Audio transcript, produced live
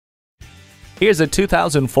Here's a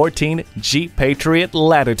 2014 Jeep Patriot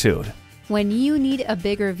Latitude. When you need a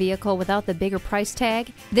bigger vehicle without the bigger price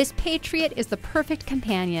tag, this Patriot is the perfect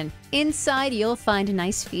companion. Inside, you'll find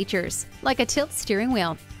nice features like a tilt steering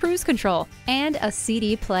wheel, cruise control, and a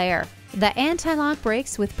CD player. The anti-lock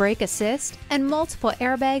brakes with brake assist and multiple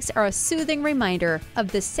airbags are a soothing reminder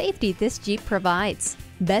of the safety this Jeep provides.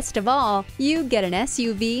 Best of all, you get an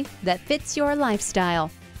SUV that fits your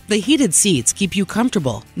lifestyle. The heated seats keep you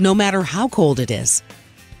comfortable, no matter how cold it is.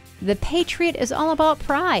 The Patriot is all about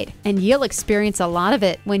pride, and you'll experience a lot of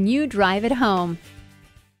it when you drive it home.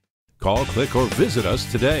 Call, click, or visit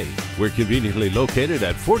us today. We're conveniently located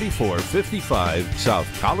at 4455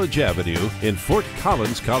 South College Avenue in Fort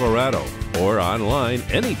Collins, Colorado, or online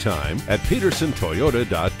anytime at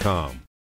pedersentoyota.com.